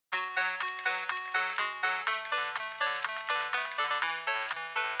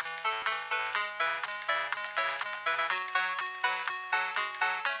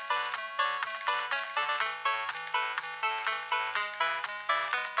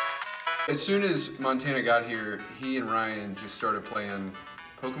As soon as Montana got here, he and Ryan just started playing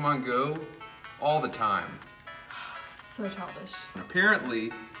Pokemon Go all the time. So childish. And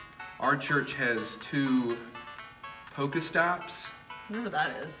apparently, our church has 2 Pokestops. Whatever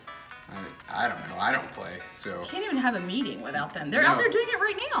that is. I don't know. I don't play, so. You can't even have a meeting without them. They're out there doing it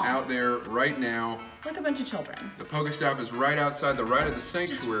right now. Out there right now. Like a bunch of children. The Pokestop is right outside the right of the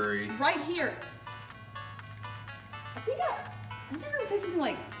sanctuary. Just right here. I think I heard him say something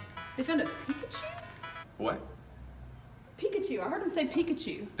like, they found a Pikachu? What? Pikachu. I heard him say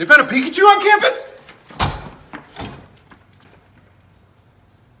Pikachu. They found a Pikachu on campus?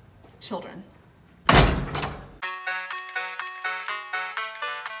 Children.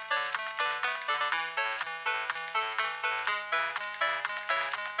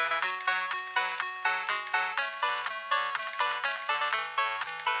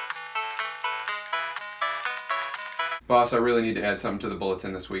 Boss, I really need to add something to the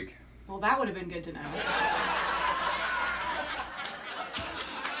bulletin this week. Well, that would have been good to know.